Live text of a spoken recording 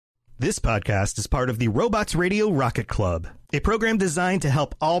This podcast is part of the Robots Radio Rocket Club, a program designed to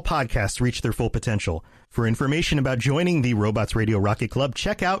help all podcasts reach their full potential. For information about joining the Robots Radio Rocket Club,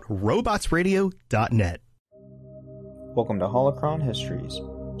 check out robotsradio.net. Welcome to Holocron Histories,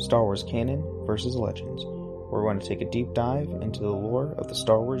 Star Wars Canon versus Legends, where we're going to take a deep dive into the lore of the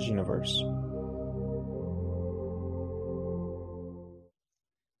Star Wars universe.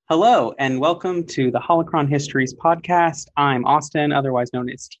 Hello, and welcome to the Holocron Histories podcast. I'm Austin, otherwise known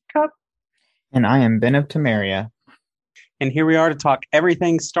as Teacup. And I am Ben of Temeria. And here we are to talk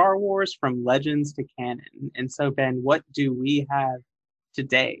everything Star Wars from Legends to canon. And so, Ben, what do we have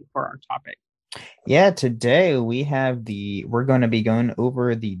today for our topic? Yeah, today we're going to be going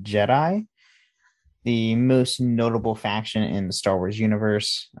over the Jedi, the most notable faction in the Star Wars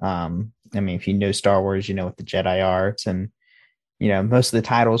universe. If you know Star Wars, you know what the Jedi are. And most of the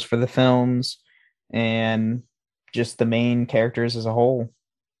titles for the films and just the main characters as a whole.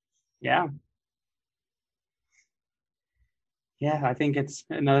 Yeah. Yeah, I think it's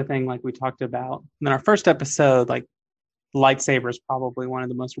another thing like we talked about in our first episode, like lightsaber is probably one of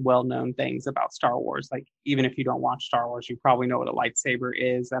the most well-known things about Star Wars. Like, even if you don't watch Star Wars, you probably know what a lightsaber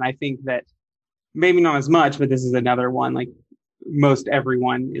is. And I think that maybe not as much, but this is another one, like, most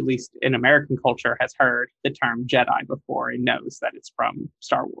everyone, at least in American culture, has heard the term Jedi before and knows that it's from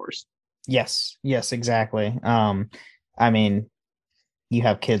Star Wars. Yes, exactly. You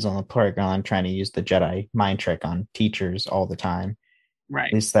have kids on the playground trying to use the Jedi mind trick on teachers all the time. Right.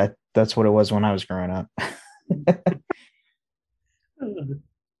 At least that's what it was when I was growing up.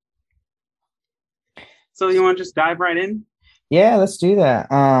 So you want to just dive right in? Yeah, let's do that.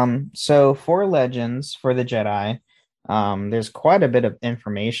 So for Legends, for the Jedi, there's quite a bit of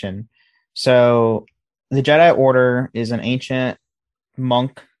information. So the Jedi Order is an ancient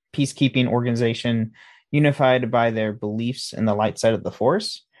monk peacekeeping organization unified by their beliefs in the light side of the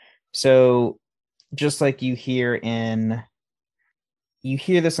Force. So just like you hear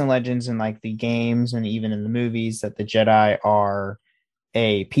this in Legends and like the games and even in the movies that the Jedi are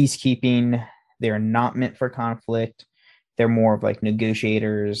a peacekeeping, they're not meant for conflict. They're more of like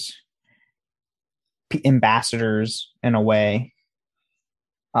negotiators, ambassadors in a way.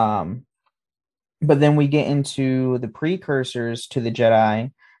 But then we get into the precursors to the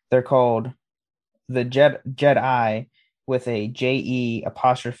Jedi. They're called the Jedi with a J-E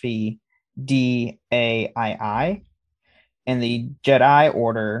apostrophe D-A-I-I. And the Jedi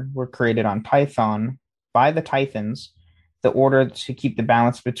Order were created on Tython by the Tythons, the order to keep the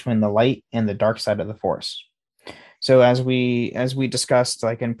balance between the light and the dark side of the Force. So as we discussed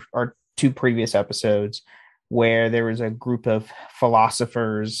like in our two previous episodes, where there was a group of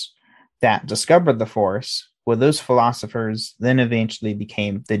philosophers that discovered the Force, well, those philosophers then eventually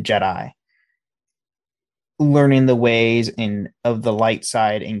became the Jedi, learning the ways of the light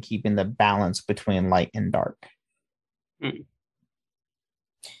side and keeping the balance between light and dark. Mm.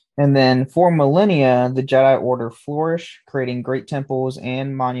 And then for millennia, the Jedi Order flourished, creating great temples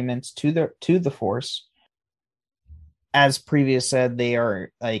and monuments to the Force. As previous said, they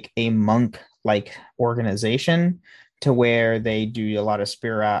are like a monk-like organization to where they do a lot of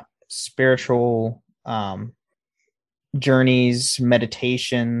spiritual journeys,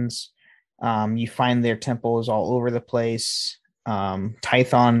 meditations. You find their temples all over the place.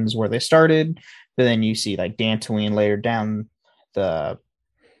 Tython is where they started, but then you see like Dantooine later down the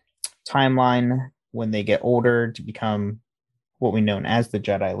timeline when they get older to become what we know as the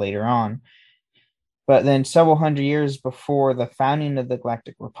Jedi later on. But then several hundred years before the founding of the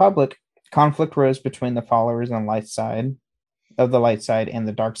Galactic Republic, conflict rose between the followers on the light side and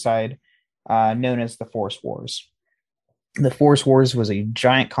the dark side, known as the Force Wars. The Force Wars was a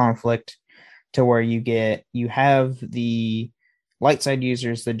giant conflict to where you have the light side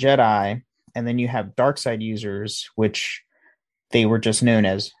users, the Jedi, and then you have dark side users, which they were just known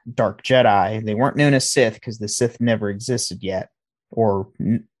as Dark Jedi. They weren't known as Sith because the Sith never existed yet or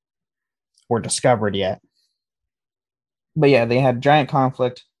discovered yet. But yeah, they had giant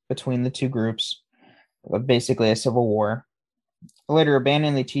conflict between the two groups, basically a civil war. Later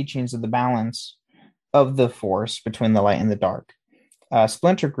abandoning the teachings of the balance of the Force between the light and the dark. A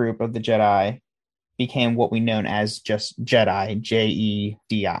splinter group of the Jedi became what we know as just Jedi,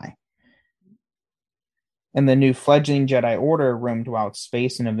 J-E-D-I. And the new fledgling Jedi Order roamed throughout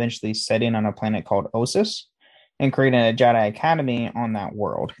space and eventually setting on a planet called Ossus and creating a Jedi Academy on that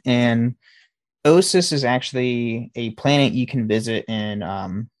world. And Ossus is actually a planet you can visit in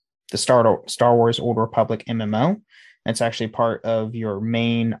the Star Wars Old Republic MMO. It's actually part of your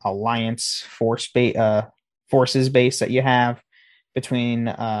main Alliance forces base that you have between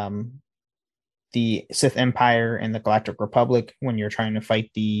the Sith Empire and the Galactic Republic when you're trying to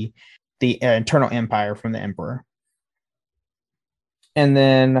fight the Eternal Empire from the Emperor. And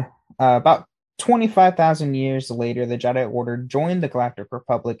then about 25,000 years later, the Jedi Order joined the Galactic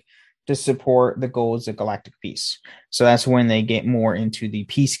Republic to support the goals of galactic peace. So that's when they get more into the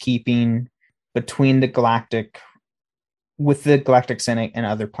peacekeeping between the galactic, with the Galactic Senate and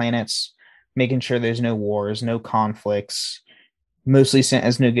other planets, making sure there's no wars, no conflicts, mostly sent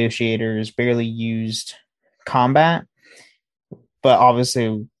as negotiators, barely used combat. But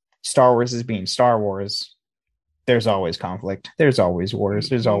obviously, Star Wars is being Star Wars. There's always conflict. There's always wars.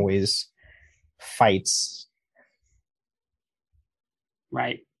 There's always fights.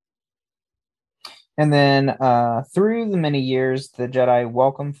 Right. And then through the many years, the Jedi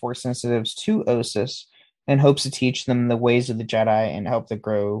welcome Force sensitives to Ossus in hopes to teach them the ways of the Jedi and help to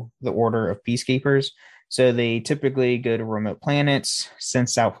grow the order of peacekeepers. So they typically go to remote planets,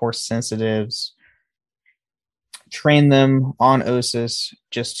 sense out Force sensitives, train them on Ossus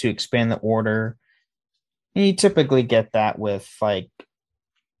just to expand the order. And you typically get that with, like,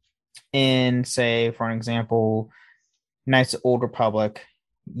 in, say, for an example, Knights of Old Republic,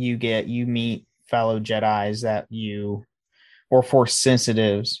 you meet fellow Jedis or Force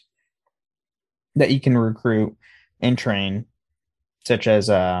sensitives that you can recruit and train, such as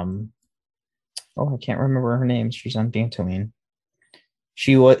I can't remember her name. She's on Dantooine.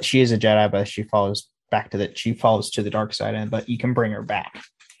 She is a Jedi, but she follows to the dark side, but you can bring her back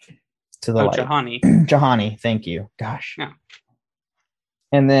to the light. Juhani. Juhani, thank you. Gosh. Yeah.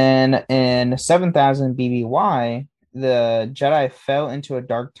 And then in 7000 BBY, the Jedi fell into a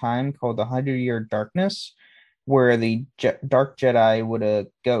dark time called the 100-Year Darkness, where the Dark Jedi would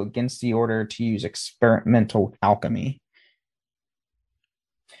go against the Order to use experimental alchemy.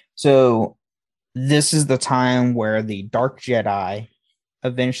 So this is the time where the Dark Jedi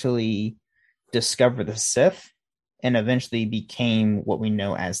eventually discovered the Sith and eventually became what we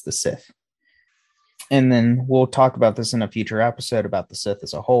know as the Sith. And then we'll talk about this in a future episode about the Sith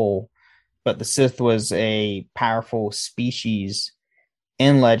as a whole. But the Sith was a powerful species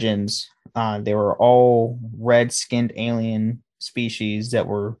in Legends. They were all red-skinned alien species that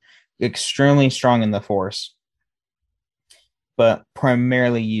were extremely strong in the Force, but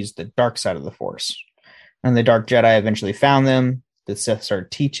primarily used the dark side of the Force. And the Dark Jedi eventually found them. The Sith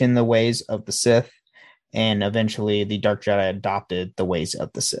started teaching the ways of the Sith, and eventually the Dark Jedi adopted the ways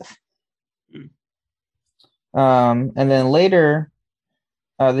of the Sith. And then later,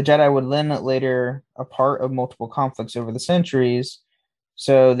 the Jedi would then later a part of multiple conflicts over the centuries.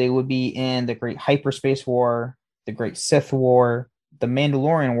 So they would be in the Great Hyperspace War, the Great Sith War, the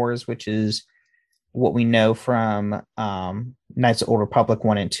Mandalorian Wars, which is what we know from Knights of Old Republic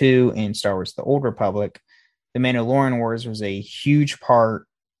 1 and 2 and Star Wars The Old Republic. The Mandalorian Wars was a huge part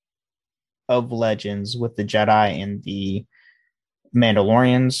of Legends with the Jedi and the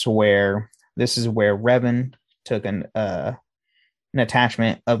Mandalorians, where this is where Revan took an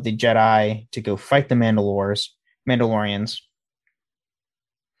attachment of the Jedi to go fight the Mandalorians.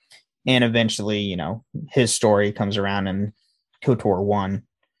 And eventually, his story comes around in KOTOR 1.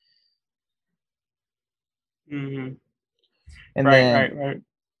 Mm-hmm. And right.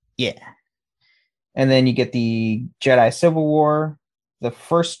 Yeah. And then you get the Jedi Civil War, the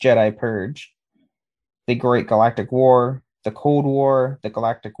First Jedi Purge, the Great Galactic War, the Cold War, the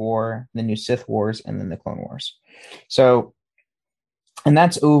Galactic War, the New Sith Wars, and then the Clone Wars. So, and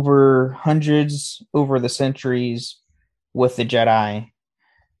that's over the centuries with the Jedi.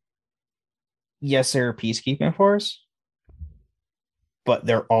 Yes, they're a peacekeeping force, but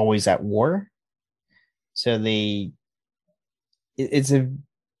they're always at war. So it's a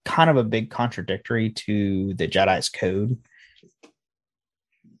kind of a big contradictory to the Jedi's code,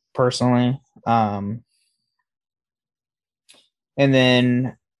 personally. And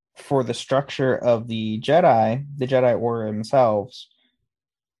then for the structure of the Jedi Order themselves,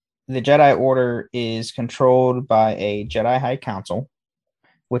 the Jedi Order is controlled by a Jedi High Council,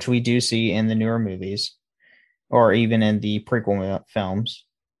 which we do see in the newer movies, or even in the prequel films.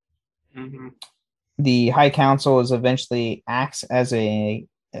 Mm-hmm. The High Council eventually acts as a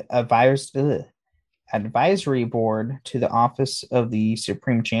advisory board to the office of the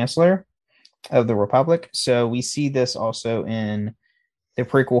Supreme Chancellor of the Republic. So we see this also in the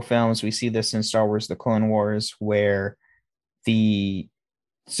prequel films. We see this in Star Wars: The Clone Wars, where the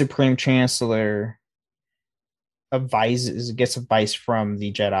Supreme Chancellor gets advice from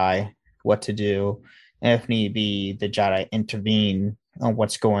the Jedi what to do, and if need be, the Jedi intervene on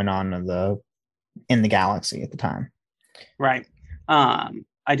what's going on in the galaxy at the time. Right.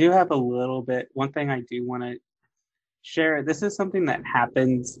 I do have one thing I do want to share. This is something that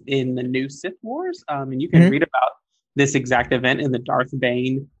happens in the new Sith Wars, and you can read about this exact event in the Darth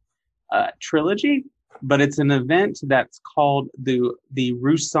Bane trilogy. But it's an event that's called the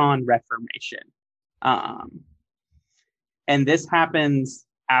Ruusan Reformation, and this happens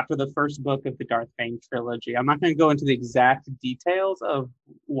after the first book of the Darth Bane trilogy. I'm not going to go into the exact details of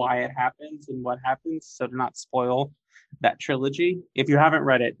why it happens and what happens, so to not spoil that trilogy. If you haven't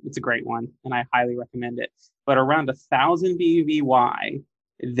read it, it's a great one, and I highly recommend it. But around 1000 BVY,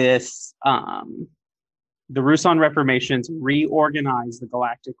 this the Ruusan Reformations reorganized the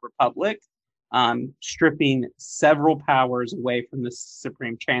Galactic Republic, stripping several powers away from the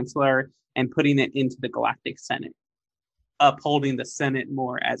Supreme Chancellor and putting it into the Galactic Senate, upholding the Senate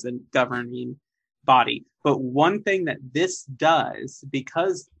more as a governing body. But one thing that this does,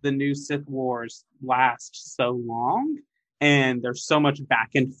 because the new Sith Wars last so long and there's so much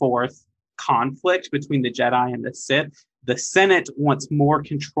back and forth conflict between the Jedi and the Sith, the Senate wants more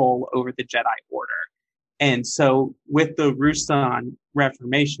control over the Jedi Order. And so with the Ruusan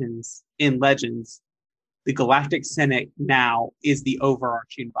Reformations in Legends, the Galactic Senate now is the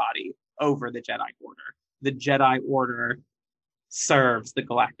overarching body over the Jedi Order. The Jedi Order serves the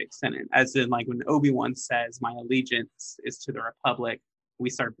Galactic Senate, as in like when Obi-Wan says, my allegiance is to the Republic, we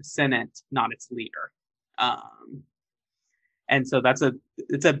serve the Senate, not its leader. And so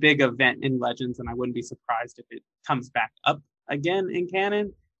it's a big event in Legends, and I wouldn't be surprised if it comes back up again in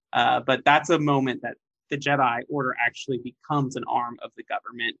canon. But that's a moment that the Jedi Order actually becomes an arm of the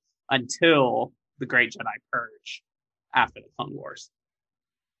government until the Great Jedi Purge after the Clone Wars.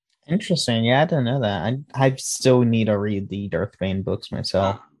 Interesting. Yeah, I didn't know that. I still need to read the Darth Bane books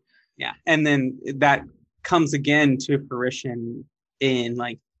myself. Yeah, and then that comes again to fruition in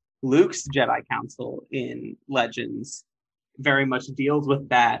like Luke's Jedi Council in Legends. Very much deals with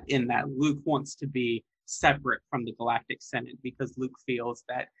that, in that Luke wants to be separate from the Galactic Senate because Luke feels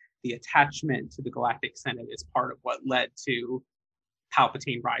that the attachment to the Galactic Senate is part of what led to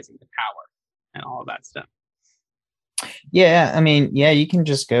Palpatine rising to power and all of that stuff. Yeah, I mean, yeah, you can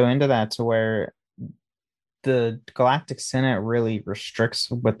just go into that to where the Galactic Senate really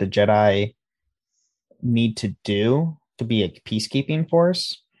restricts what the Jedi need to do to be a peacekeeping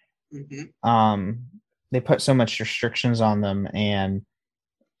force. They put so much restrictions on them, and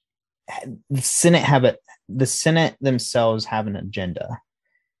the Senate themselves have an agenda,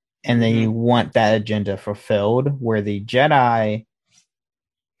 and they want that agenda fulfilled, where the Jedi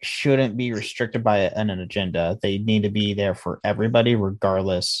shouldn't be restricted by an agenda. They need to be there for everybody,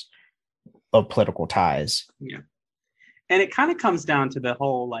 regardless of political ties. Yeah. And it kind of comes down to the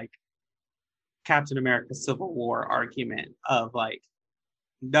whole like Captain America Civil War argument of like,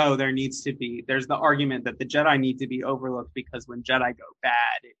 no, there's the argument that the Jedi need to be overlooked because when Jedi go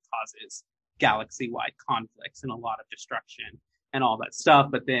bad, it causes galaxy-wide conflicts and a lot of destruction and all that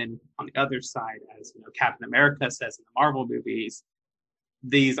stuff. But then on the other side, as you know, Captain America says in the Marvel movies,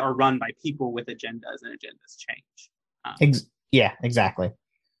 these are run by people with agendas, and agendas change. Yeah, exactly.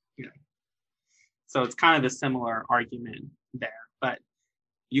 Yeah. So it's kind of a similar argument there. But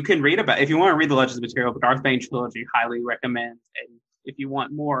you can read about, if you want to read the Legends material, the Darth Bane trilogy, highly recommend. And if you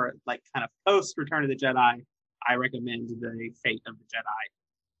want more like kind of post Return of the Jedi, I recommend the Fate of the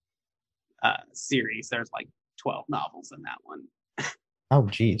Jedi series. There's like 12 novels in that one. Oh,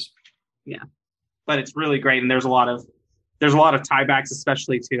 geez. Yeah, but it's really great, and there's a lot of tiebacks,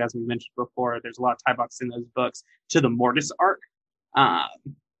 especially to, as we mentioned before, there's a lot of tiebacks in those books to the Mortis arc,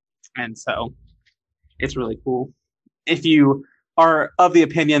 and so it's really cool. If you are of the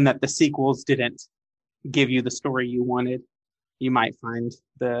opinion that the sequels didn't give you the story you wanted, you might find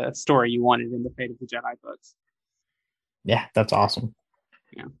the story you wanted in the Fate of the Jedi books. Yeah, that's awesome.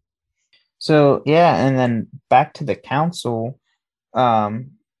 Yeah. So, yeah, and then back to the council.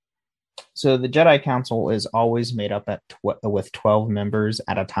 So the Jedi Council is always made up with 12 members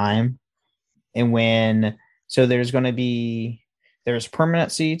at a time. And there's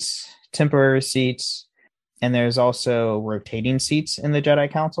permanent seats, temporary seats, and there's also rotating seats in the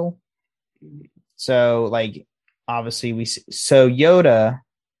Jedi Council. So like, obviously Yoda,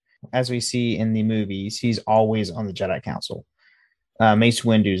 as we see in the movies, he's always on the Jedi Council. Mace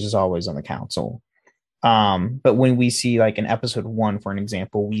Windu is always on the council. But when we see like in episode 1, for an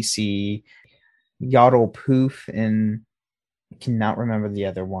example, we see Yaddle Poof, and I cannot remember the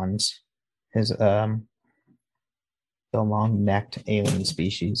other ones. His the long-necked alien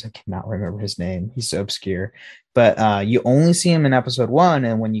species. I cannot remember his name. He's so obscure. But you only see him in episode 1,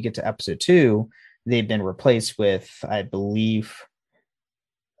 and when you get to episode 2, they've been replaced with, I believe,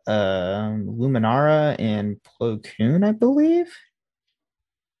 Luminara and Plo Koon, I believe.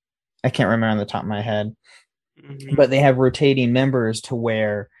 I can't remember on the top of my head. Mhm. but they have rotating members to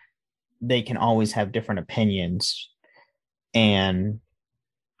where they can always have different opinions and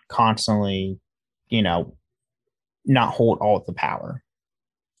constantly, not hold all of the power.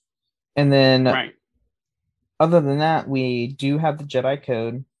 And then, Right. other than that, we do have the Jedi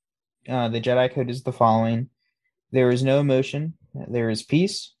Code. The Jedi Code is the following: there is no emotion, there is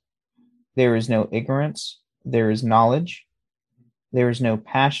peace, there is no ignorance, there is knowledge, there is no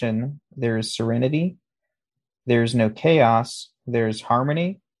passion, there is serenity, there is no chaos, there is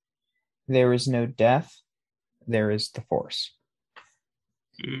harmony, there is no death, there is the Force.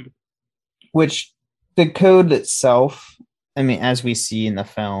 Mm. Which the code itself, I mean, as we see in the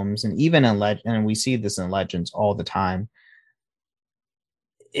films and even in and we see this in Legends all the time,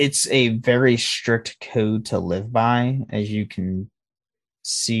 it's a very strict code to live by, as you can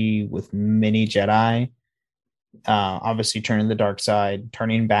see with many Jedi. Obviously, turning the dark side,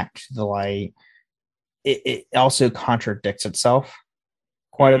 turning back to the light. It also contradicts itself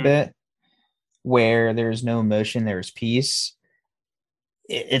quite a bit. Where there's no emotion, there's peace.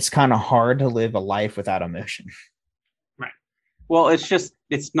 It's kind of hard to live a life without emotion. Right. Well, it's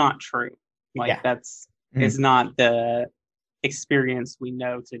not true. Like that's is not the experience we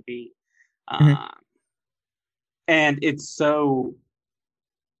know to be. And it's so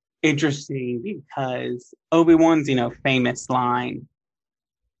interesting because Obi-Wan's, famous line,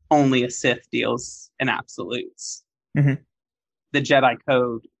 only a Sith deals in absolutes. Mm-hmm. The Jedi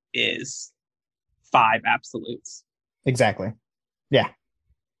Code is 5 absolutes. Exactly. Yeah.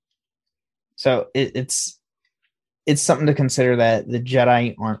 So it's something to consider that the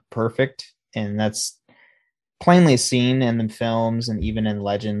Jedi aren't perfect, and that's plainly seen in the films and even in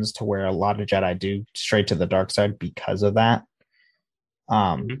Legends, to where a lot of Jedi do straight to the dark side because of that.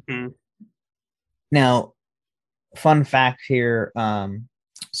 Now, fun fact here.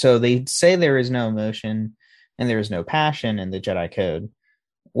 So they say there is no emotion and there is no passion in the Jedi Code.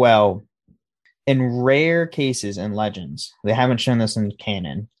 Well, in rare cases in Legends, they haven't shown this in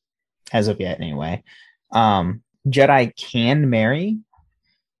canon as of yet anyway. Jedi can marry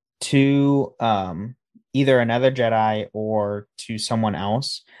to either another Jedi or to someone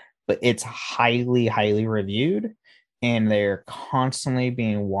else, but it's highly, highly reviewed, and they're constantly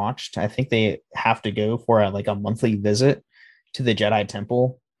being watched. I think they have to go for a monthly visit to the Jedi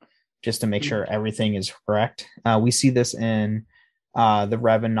Temple just to make sure everything is correct. We see this in the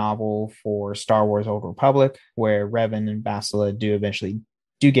Revan novel for Star Wars Old Republic, where Revan and Bastila do eventually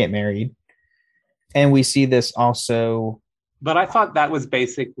get married. And we see this also. But I thought that was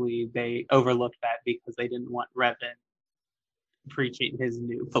basically they overlooked that because they didn't want Revan preaching his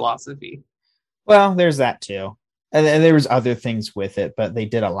new philosophy. Well, there's that too. And there was other things with it, but they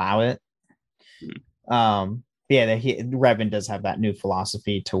did allow it. Revan does have that new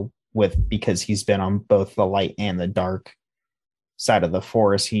philosophy because he's been on both the light and the dark side of the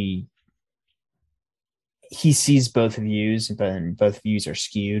Force. He sees both views, but both views are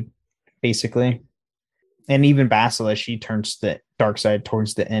skewed, basically. And even Bastila, she turns the dark side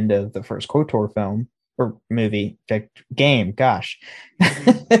towards the end of the first KOTOR film or movie game. Gosh,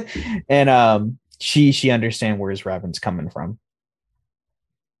 and she understands where his Revan's coming from.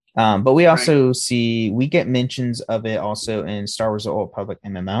 But we also we get mentions of it also in Star Wars: The Old Republic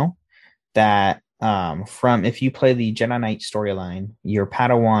MMO, that from if you play the Jedi Knight storyline, your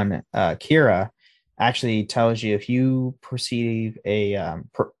Padawan Kira actually tells you if you perceive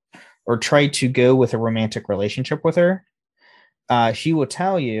or try to go with a romantic relationship with her, she will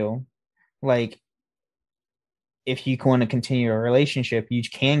tell you, like, if you want to continue a relationship, you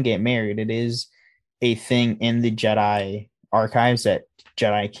can get married. It is a thing in the Jedi archives that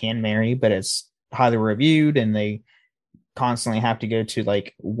Jedi can marry, but it's highly reviewed, and they constantly have to go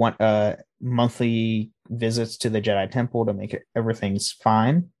to monthly visits to the Jedi Temple to make everything's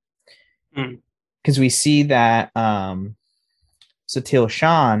fine. Because we see that Satil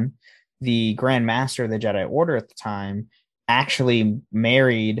Shan, the Grand Master of the Jedi Order at the time, actually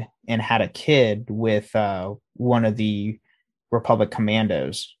married and had a kid with one of the Republic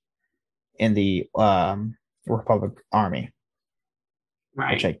commandos in the Republic Army.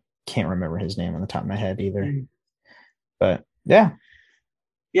 Right. Which I can't remember his name on the top of my head either. But yeah.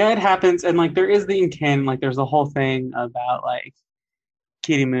 Yeah, it happens. And there is the canon, there's a whole thing about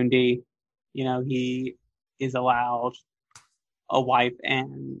Kiri-Mundi, he is allowed a wife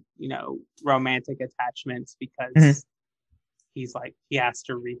and, romantic attachments because he's he has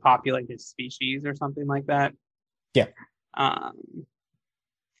to repopulate his species or something like that. Yeah.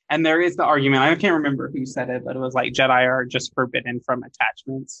 And there is the argument, I can't remember who said it, but it was Jedi are just forbidden from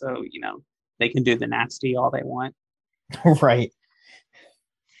attachments. So, they can do the nasty all they want. Right.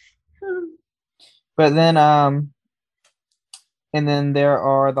 But then and then there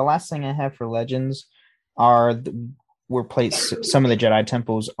are the last thing I have for Legends are where some of the Jedi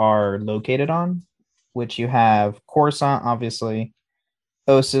temples are located on, which you have Coruscant, obviously,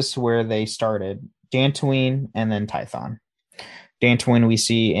 Ossus, where they started, Dantooine, and then Tython. Dantooine we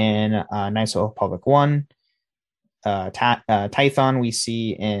see in Knights of the Republic 1. Tython we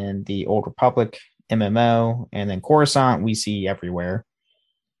see in the Old Republic MMO, and then Coruscant we see everywhere.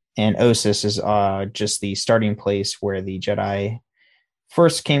 And Ossus is just the starting place where the Jedi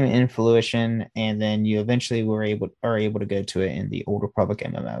first came in fruition, and then you eventually are able to go to it in the Old Republic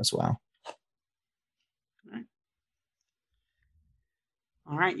MMO as well.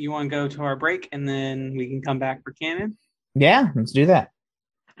 All right, you want to go to our break, and then we can come back for canon? Yeah, let's do that.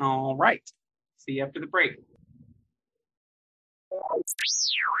 All right. See you after the break.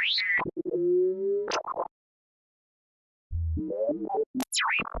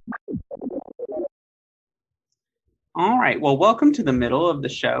 All right. Well, welcome to the middle of the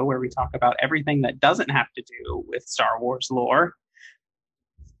show where we talk about everything that doesn't have to do with Star Wars lore.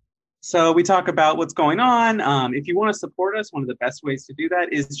 So we talk about what's going on. If you want to support us, one of the best ways to do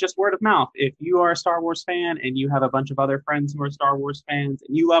that is just word of mouth. If you are a Star Wars fan and you have a bunch of other friends who are Star Wars fans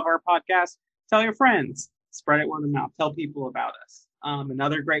and you love our podcast, tell your friends. Spread it word of mouth. Tell people about us.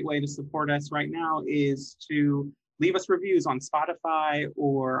 Another great way to support us right now is to leave us reviews on Spotify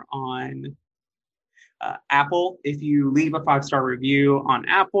or on Apple. If you leave a 5-star review on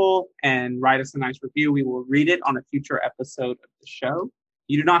Apple and write us a nice review, we will read it on a future episode of the show.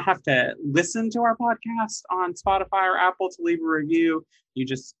 You do not have to listen to our podcast on Spotify or Apple to leave a review. You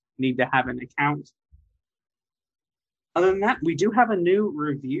just need to have an account. Other than that, we do have a new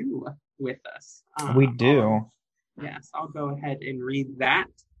review with us. We do. Yes, I'll go ahead and read that.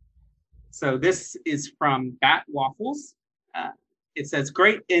 So this is from Bat Waffles. It says,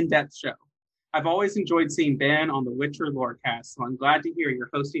 great in-depth show. I've always enjoyed seeing Ben on the Witcher Lorecast, so I'm glad to hear you're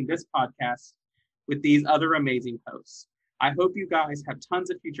hosting this podcast with these other amazing hosts. I hope you guys have tons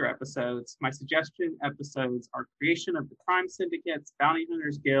of future episodes. My suggestion episodes are Creation of the Crime Syndicates, Bounty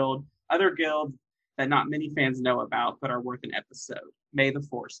Hunters Guild, other guilds that not many fans know about but are worth an episode. May the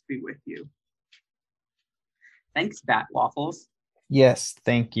Force be with you. Thanks, Bat Waffles. Yes,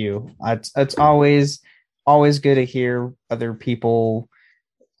 thank you. It's always good to hear other people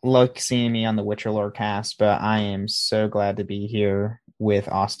like seeing me on the Witcher Lorecast, but I am so glad to be here with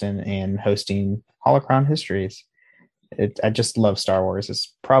Austin and hosting Holocron Histories. I just love Star Wars.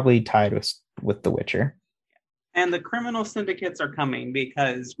 It's probably tied with The Witcher. And the criminal syndicates are coming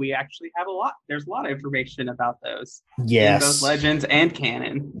because we actually have a lot. There's a lot of information about those. Yes. In both Legends and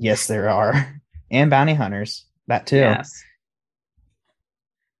canon. Yes, there are. And bounty hunters. That too. Yes.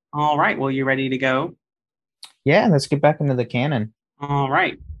 All right. Well, you ready to go? Yeah, let's get back into the canon. All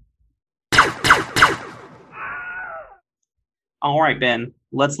right. All right, Ben.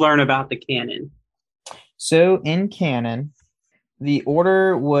 Let's learn about the canon. So in canon, the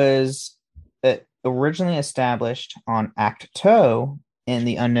Order was originally established on Acto in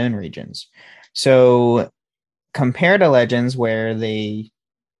the Unknown Regions. So compared to Legends, where the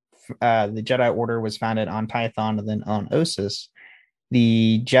Jedi Order was founded on Tython and then on Ossus,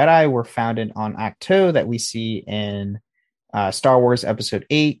 the Jedi were founded on Acto that we see in Star Wars Episode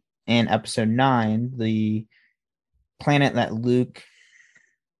 8 and Episode 9, the planet that Luke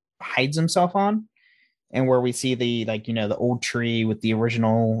hides himself on. And where we see the old tree with the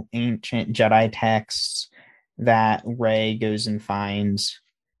original ancient Jedi texts that Rey goes and finds.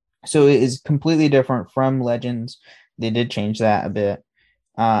 So it is completely different from Legends. They did change that a bit.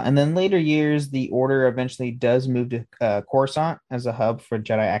 And then later years, the Order eventually does move to Coruscant as a hub for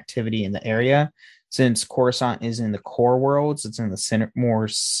Jedi activity in the area. Since Coruscant is in the core worlds, it's in the more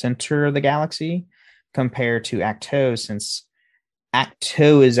center of the galaxy compared to Acto, since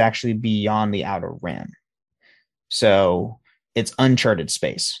Acto is actually beyond the Outer Rim. So it's uncharted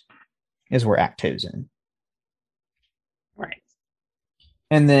space is where Acto's in. Right.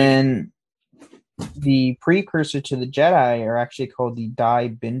 And then the precursor to the Jedi are actually called the Dai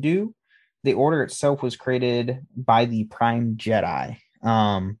Bindu. The Order itself was created by the Prime Jedi.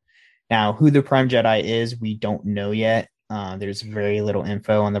 Now, who the Prime Jedi is, we don't know yet. There's very little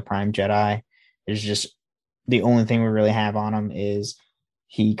info on the Prime Jedi. There's just the only thing we really have on him is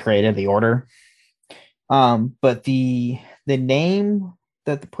he created the Order. But the name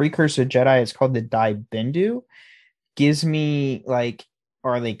that the precursor Jedi is called the Dai Bindu gives me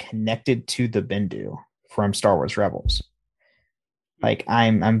are they connected to the Bindu from Star Wars Rebels?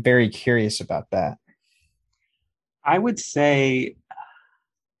 I'm very curious about that. I would say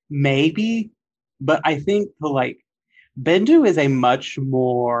maybe, but I think Bindu is a much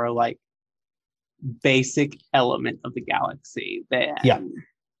more basic element of the galaxy than Yeah.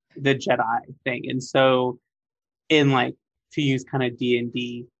 the Jedi thing. And so, in like, to use kind of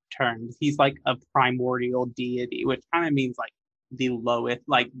D&D terms, he's like a primordial deity, which kind of means like the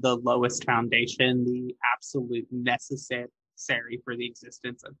lowest foundation, the absolute necessary for the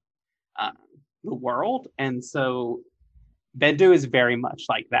existence of the world. And so Bendu is very much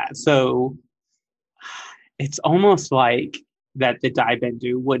like that. So it's almost like that the Dai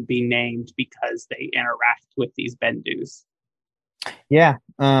Bendu would be named because they interact with these Bendus. Yeah.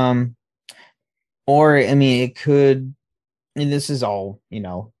 Or I mean, it could. And this is all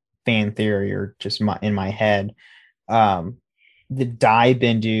fan theory or just in my head. The Dai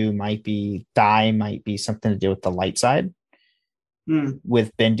Bendu might be something to do with the light side.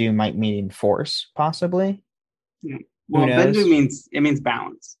 With Bendu might mean force, possibly. Yeah. Well, Bendu means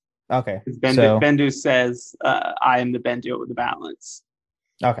balance. Okay. Bendu says, "I am the Bendu with the balance."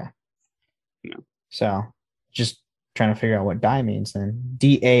 Okay. Yeah. So, just trying to figure out what Dai means then.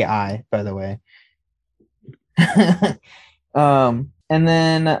 DAI, by the way. And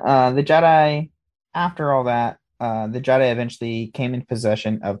then the Jedi, after all that, the Jedi eventually came in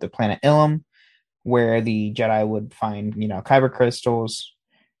possession of the planet Ilum, where the Jedi would find, kyber crystals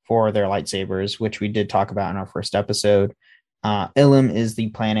for their lightsabers, which we did talk about in our first episode. Ilum is the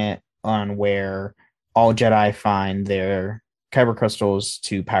planet on where all Jedi find their kyber crystals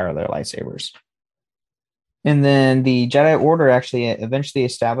to power their lightsabers. And then the Jedi Order actually eventually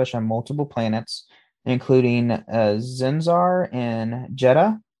established on multiple planets, including Zenzar and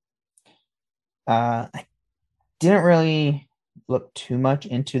Jeddah. I didn't really look too much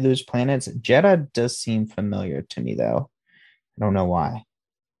into those planets. Jeddah does seem familiar to me, though. I don't know why.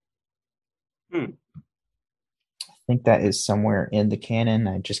 I think that is somewhere in the canon.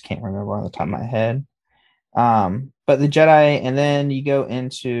 I just can't remember on the top of my head. But the Jedi, and then you go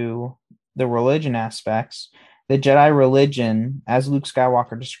into the religion aspects. The Jedi religion, as Luke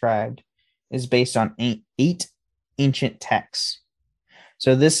Skywalker described, is based on 8 ancient texts.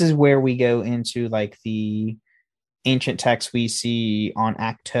 So this is where we go into like the ancient texts we see on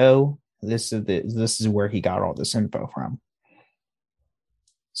Acto. This is where he got all this info from.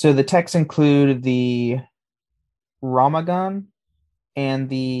 So the texts include the Ramagan and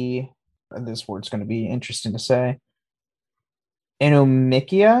this word's going to be interesting to say,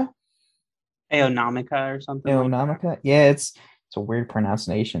 Anomikia or something. Aonomica. Like yeah, it's a weird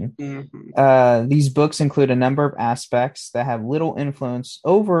pronunciation. Mm-hmm. These books include a number of aspects that have little influence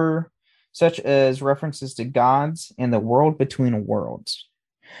over, such as references to gods and the world between worlds.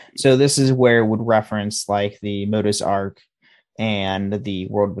 So this is where it would reference like the Modus Arc and the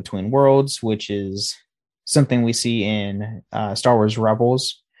world between worlds, which is something we see in Star Wars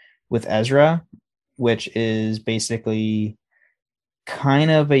Rebels with Ezra, which is basically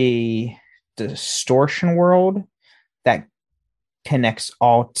kind of a distortion world that connects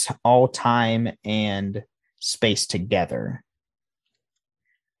all time and space together.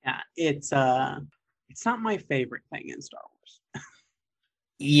 Yeah, it's not my favorite thing in Star Wars.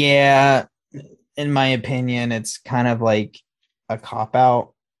 Yeah, in my opinion, it's kind of like a cop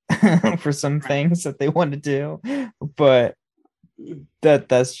out for some things that they want to do, but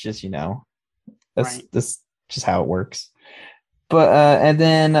that's just that's just how it works. But and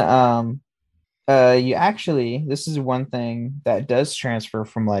then you actually, this is one thing that does transfer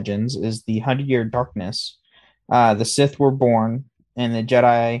from Legends is the 100-Year Darkness. The Sith were born, and the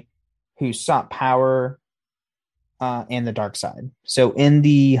Jedi who sought power and the dark side. So in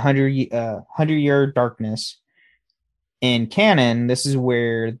the 100-Year Darkness in canon, this is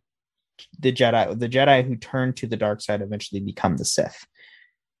where the Jedi who turn to the dark side eventually become the Sith.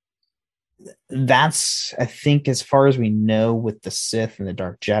 That's, I think, as far as we know with the Sith and the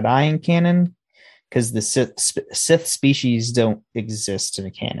Dark Jedi in canon, because the Sith species don't exist in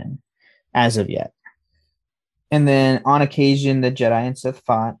the canon as of yet. And then on occasion, the Jedi and Sith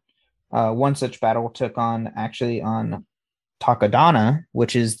fought. One such battle took on Takodana,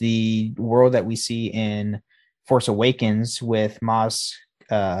 which is the world that we see in Force Awakens with Maz.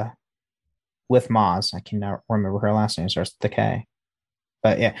 I cannot remember her last name. It starts with the K.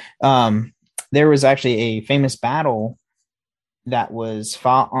 But yeah, there was actually a famous battle that was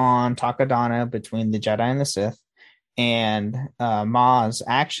fought on Takodana between the Jedi and the Sith, and Maz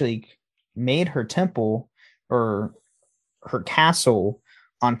actually made her temple or her castle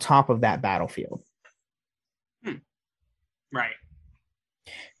on top of that battlefield. Right.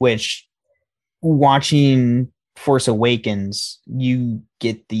 Which, watching Force Awakens, you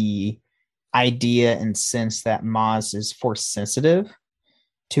get the idea and sense that Maz is force sensitive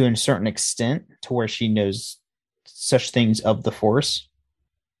to a certain extent, to where she knows such things of the Force.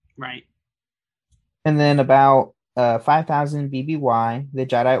 Right. And then about 5000 BBY, the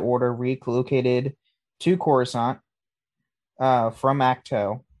Jedi Order relocated to Coruscant from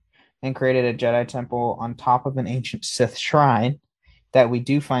Acto and created a Jedi temple on top of an ancient Sith shrine that we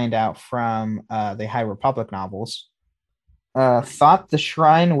do find out from the High Republic novels. Thought the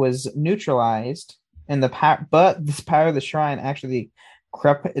shrine was neutralized, and but this power of the shrine actually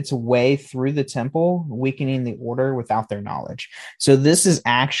crept its way through the temple, weakening the order without their knowledge. So this is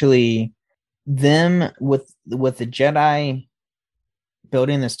actually them with the Jedi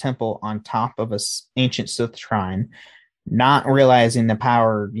building this temple on top of a ancient Sith shrine, not realizing the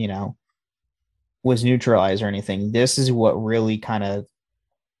power, was neutralized or anything. This is what really kind of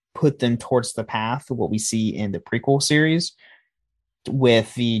put them towards the path of what we see in the prequel series,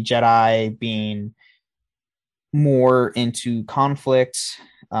 with the Jedi being more into conflict,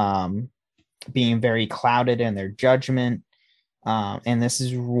 being very clouded in their judgment. And this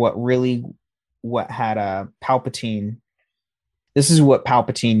is what had Palpatine. This is what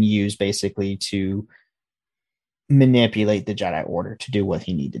Palpatine used basically to manipulate the Jedi Order to do what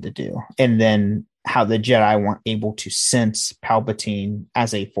he needed to do. And then how the Jedi weren't able to sense Palpatine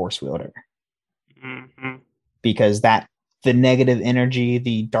as a Force wielder. Mm-hmm. Because the negative energy,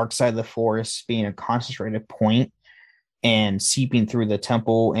 the dark side of the Force being a concentrated point and seeping through the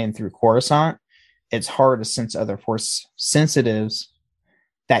temple and through Coruscant, it's hard to sense other Force sensitives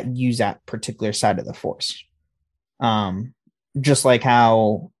that use that particular side of the Force. Just like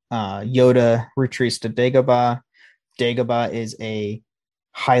how Yoda retreats to Dagobah. Dagobah is a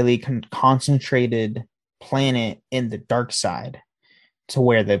highly concentrated planet in the dark side, to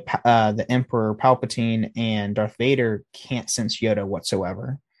where the Emperor Palpatine and Darth Vader can't sense Yoda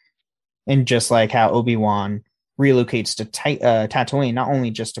whatsoever. And just like how Obi-Wan relocates to Tatooine, not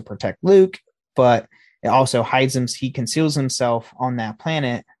only just to protect Luke, but it also he conceals himself on that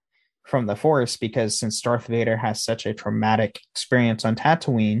planet from the Force, because since Darth Vader has such a traumatic experience on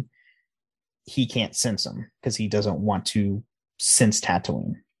Tatooine, he can't sense him because he doesn't want to sense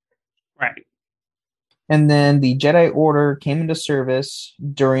Tatooine. Right. And then the Jedi Order came into service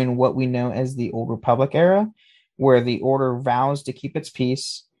during what we know as the Old Republic era, where the Order vows to keep its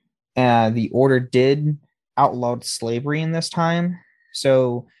peace. The Order did outlaw slavery in this time.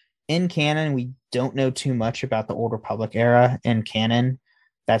 So in canon, we don't know too much about the Old Republic era. In canon,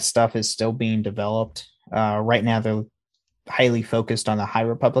 that stuff is still being developed. Right now, they're highly focused on the High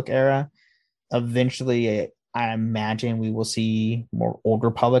Republic era. Eventually, I imagine we will see more Old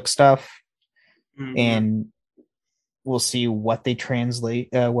Republic stuff. Mm-hmm. And we'll see what they translate,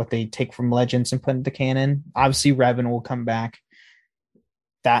 what they take from Legends and put into canon. Obviously, Revan will come back.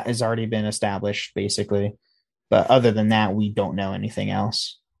 That has already been established, basically. But other than that, we don't know anything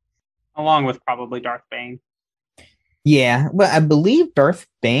else. Along with probably Darth Bane. Yeah, but I believe Darth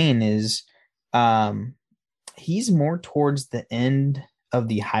Bane is, he's more towards the end of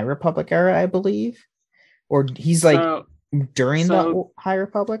the High Republic era, I believe. Or he's during the High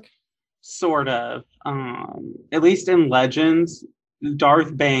Republic? Sort of. At least in Legends,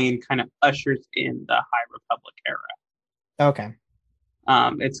 Darth Bane kind of ushers in the High Republic era. Okay.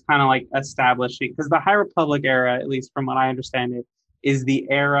 It's kind of like establishing, because the High Republic era, at least from what I understand it, is the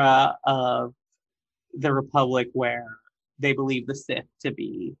era of the Republic where they believe the Sith to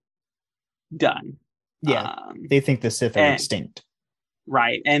be done. Yeah, they think the Sith are extinct.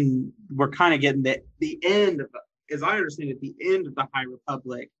 Right, and we're kind of getting the end of, as I understand it, the end of the High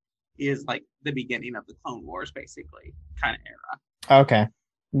Republic is like the beginning of the Clone Wars, basically, kind of era. Okay,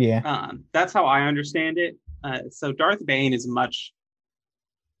 yeah. That's how I understand it. So Darth Bane is much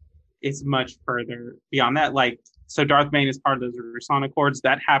further beyond that. So Darth Bane is part of those Rusan Accords.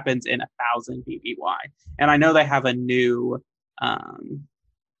 That happens in 1000 BBY. And I know they have a new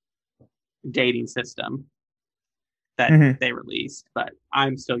dating system that they released, but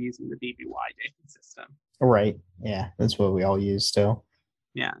I'm still using the BBY dating system. Right. Yeah, that's what we all use still.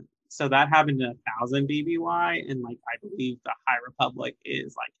 Yeah. So that happened in 1000 BBY, and I believe the High Republic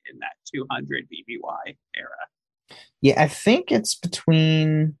is in that 200 BBY era. Yeah, I think it's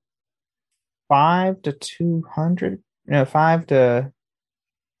between 5 to 200. No, 5 to.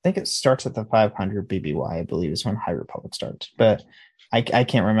 I think it starts at the 500 BBY. I believe is when High Republic starts, but I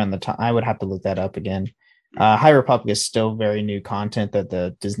can't remember the time. I would have to look that up again. High Republic is still very new content that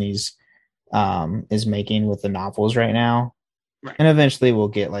the Disney's is making with the novels right now. Right. And eventually we'll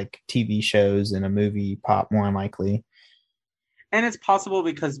get TV shows and a movie pop more than likely. And it's possible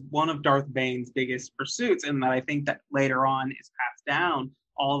because one of Darth Bane's biggest pursuits, and that I think that later on is passed down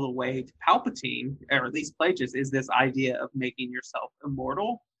all the way to Palpatine, or at least Plagueis, is this idea of making yourself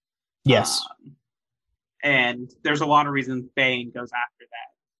immortal. Yes. And there's a lot of reasons Bane goes after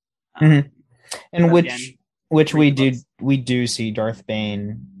that. And But which read the books. we do see Darth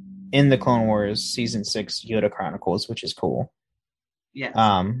Bane in the Clone Wars season 6 Yoda Chronicles, which is cool. Yes.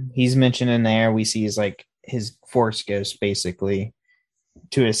 He's mentioned in there. We see his Force ghost basically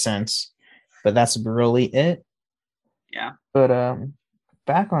to his sense, but that's really it. Yeah. But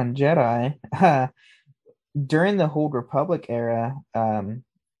back on Jedi, during the Old Republic era,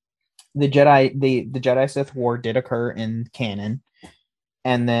 the Jedi Sith War did occur in canon,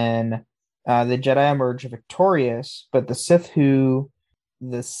 and then the Jedi emerged victorious, but the Sith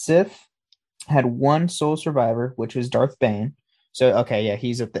had one sole survivor, which was Darth Bane. So okay, yeah,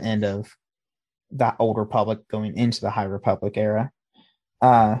 he's at the end of that Old Republic going into the High Republic era,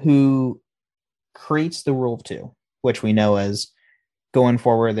 who creates the rule of two, which we know as going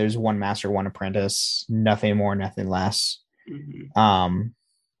forward, there's one master, one apprentice, nothing more, nothing less. Mm-hmm.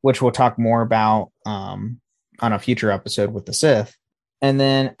 Which we'll talk more about on a future episode with the Sith. And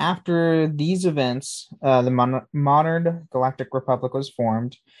then after these events, the modern Galactic Republic was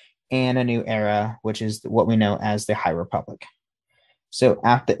formed and a new era, which is what we know as the High Republic. So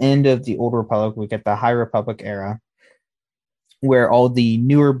at the end of the Old Republic, we get the High Republic era, where all the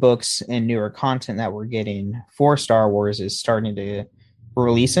newer books and newer content that we're getting for Star Wars is starting to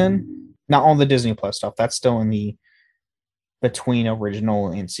release in. Not all the Disney Plus stuff, that's still in the between original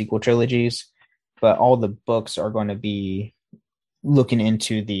and sequel trilogies, but all the books are going to be looking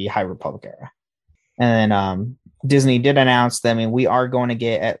into the High Republic era. And then Disney did announce that, we are going to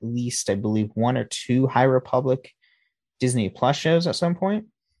get at least, I believe, 1 or 2 High Republic Disney Plus shows at some point.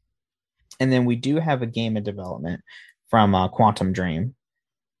 And then we do have a game in development from Quantum Dream,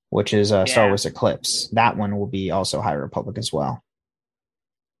 which is Star Wars Eclipse. That one will be also High Republic as well.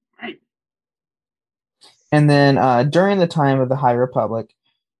 Right. And then during the time of the High Republic,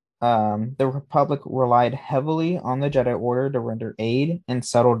 the Republic relied heavily on the Jedi Order to render aid and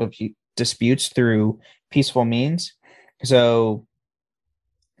settle disputes through peaceful means. So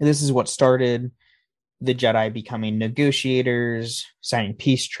this is what started the Jedi becoming negotiators, signing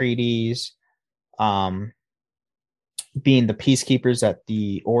peace treaties, being the peacekeepers that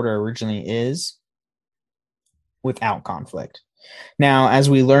the Order originally is, without conflict. Now, as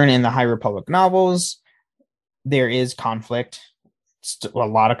we learn in the High Republic novels, there is conflict, a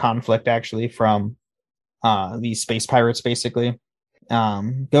lot of conflict actually, from these space pirates, basically.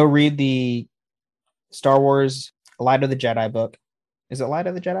 Go read the Star Wars Light of the Jedi book. Is it Light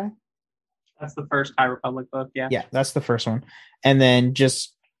of the Jedi? That's the first High Republic book, yeah. Yeah, that's the first one. And then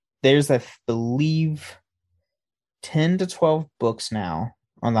there's, I believe, 10 to 12 books now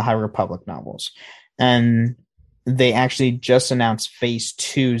on the High Republic novels. And they actually just announced Phase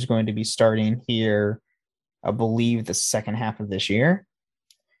 2 is going to be starting here, I believe, the second half of this year.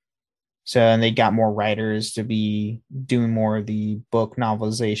 So, and they got more writers to be doing more of the book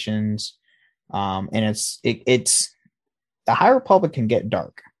novelizations. And it's the High Republic can get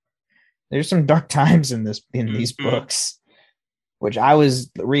dark. There's some dark times in these books, which I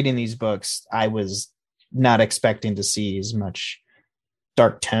was reading these books. I was not expecting to see as much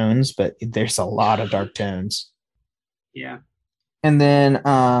dark tones, but there's a lot of dark tones. Yeah. And then,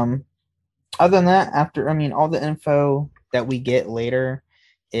 other than that, all the info that we get later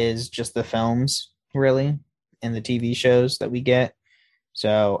is just the films, really, and the TV shows that we get.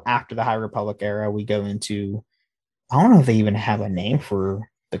 So after the High Republic era, we go into, I don't know if they even have a name for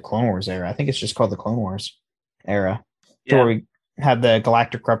the Clone Wars era. I think it's just called the Clone Wars era. Yeah. So where we have the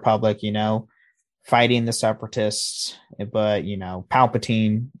Galactic Republic, fighting the Separatists, but,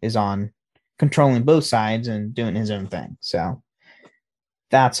 Palpatine is on controlling both sides and doing his own thing. So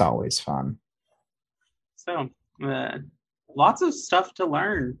that's always fun. So, lots of stuff to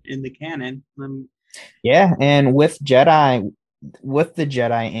learn in the canon. Yeah, and with the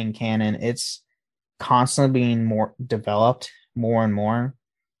Jedi in canon, it's constantly being more developed more and more.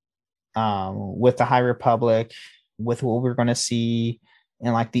 With the High Republic, with what we're going to see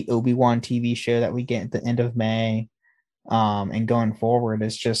in like the Obi-Wan TV show that we get at the end of May, and going forward,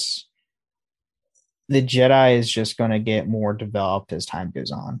 it's just the Jedi is just going to get more developed as time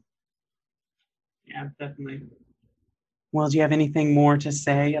goes on. Yeah, definitely. Well, do you have anything more to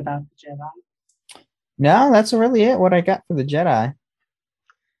say about the Jedi? No, that's really it. What I got for the Jedi. I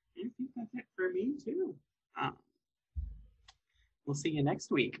think that's it for me too. We'll see you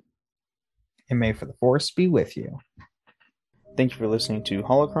next week. And may the Force be with you. Thank you for listening to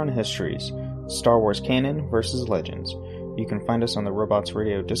Holocron Histories, Star Wars Canon versus Legends. You can find us on the Robots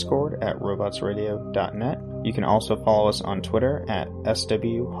Radio Discord at robotsradio.net. You can also follow us on Twitter at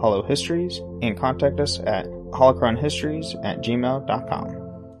SWHoloHistories and contact us at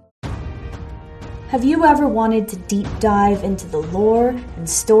holocronhistories@gmail.com. Have you ever wanted to deep dive into the lore and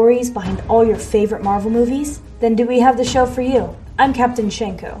stories behind all your favorite Marvel movies? Then do we have the show for you? I'm Captain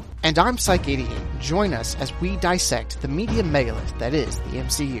Shenko. And I'm Psych88. Join us as we dissect the media megalith that is the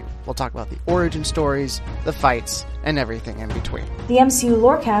MCU. We'll talk about the origin stories, the fights, and everything in between. The MCU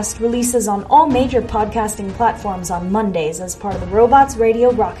Lorecast releases on all major podcasting platforms on Mondays as part of the Robots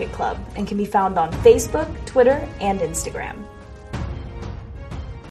Radio Rocket Club and can be found on Facebook, Twitter, and Instagram.